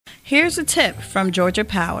Here's a tip from Georgia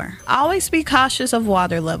Power. Always be cautious of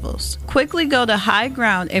water levels. Quickly go to high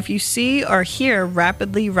ground if you see or hear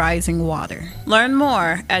rapidly rising water. Learn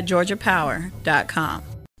more at georgiapower.com.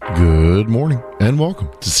 Good morning and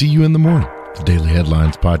welcome to See You in the Morning, the daily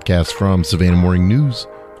headlines podcast from Savannah Morning News.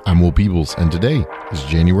 I'm Will Peebles, and today is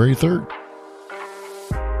January 3rd.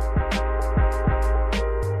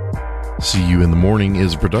 See You in the Morning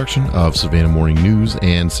is a production of Savannah Morning News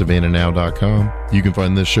and SavannahNow.com. You can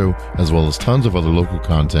find this show, as well as tons of other local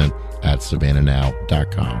content, at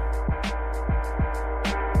SavannahNow.com.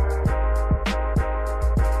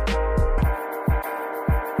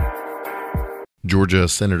 Georgia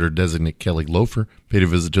Senator-designate Kelly Loeffler paid a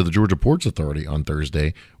visit to the Georgia Ports Authority on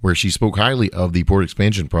Thursday, where she spoke highly of the port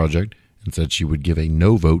expansion project and said she would give a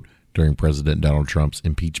no vote during President Donald Trump's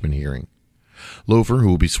impeachment hearing. Loeffler, who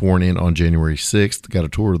will be sworn in on January 6th, got a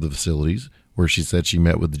tour of the facilities, where she said she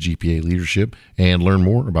met with the GPA leadership and learned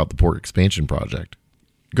more about the port expansion project.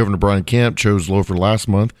 Governor Brian Kemp chose Loeffler last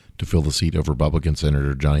month to fill the seat of Republican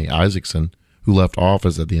Senator Johnny Isakson, who left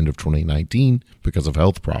office at the end of 2019 because of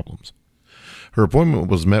health problems. Her appointment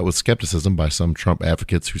was met with skepticism by some Trump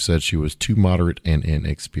advocates who said she was too moderate and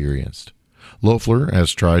inexperienced. Loeffler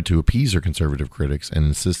has tried to appease her conservative critics and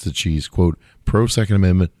insisted she's, quote, pro-Second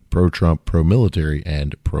Amendment, pro-Trump, pro-military,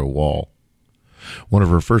 and pro-wall. One of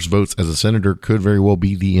her first votes as a senator could very well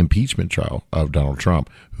be the impeachment trial of Donald Trump,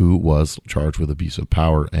 who was charged with abuse of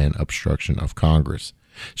power and obstruction of Congress.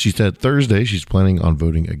 She said Thursday she's planning on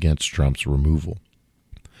voting against Trump's removal.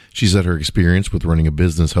 She said her experience with running a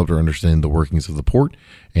business helped her understand the workings of the port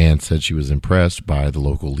and said she was impressed by the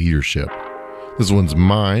local leadership. This one's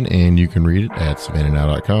mine, and you can read it at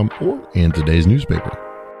SavannahNow.com or in today's newspaper.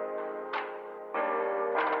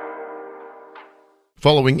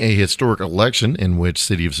 Following a historic election in which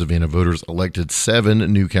City of Savannah voters elected 7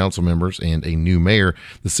 new council members and a new mayor,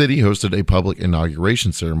 the city hosted a public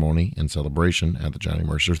inauguration ceremony and celebration at the Johnny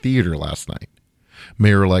Mercer Theater last night.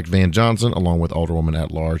 Mayor-elect Van Johnson, along with Alderwoman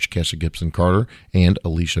at-large Kesha Gibson Carter and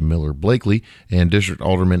Alicia Miller Blakely, and District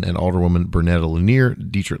Alderman and Alderwoman Bernetta Lanier,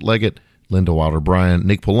 Dietrich Leggett, Linda Wilder Bryan,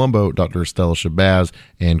 Nick Palumbo, Dr. Estella Shabazz,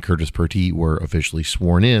 and Curtis Pertee were officially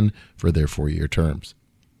sworn in for their 4-year terms.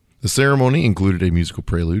 The ceremony included a musical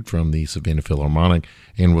prelude from the Savannah Philharmonic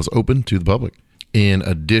and was open to the public. In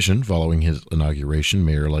addition, following his inauguration,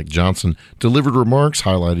 Mayor-elect Johnson delivered remarks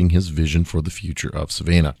highlighting his vision for the future of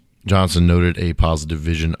Savannah. Johnson noted a positive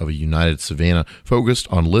vision of a united Savannah focused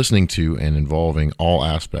on listening to and involving all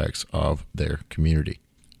aspects of their community.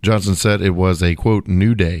 Johnson said it was a, quote,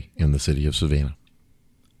 new day in the city of Savannah.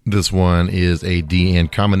 This one is a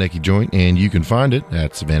Deanne Kamenecki joint, and you can find it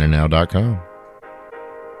at SavannahNow.com.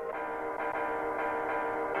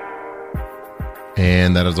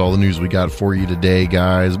 And that is all the news we got for you today,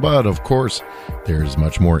 guys. But, of course, there's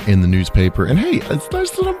much more in the newspaper. And, hey, it's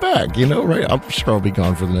nice that I'm back, right? I'm sure I'll be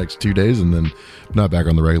gone for the next 2 days and then not back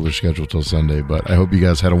on the regular schedule till Sunday. But I hope you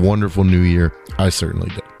guys had a wonderful new year. I certainly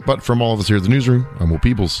did. But from all of us here at the newsroom, I'm Will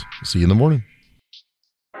Peebles. See you in the morning.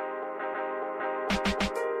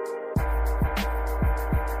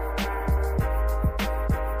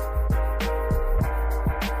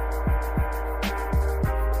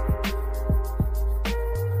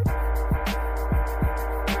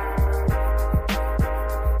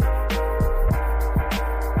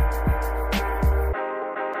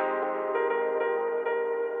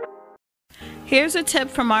 Here's a tip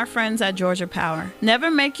from our friends at Georgia Power. Never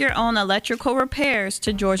make your own electrical repairs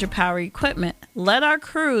to Georgia Power equipment. Let our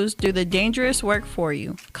crews do the dangerous work for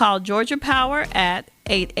you. Call Georgia Power at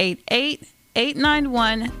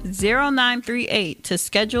 888-891-0938 to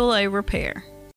schedule a repair.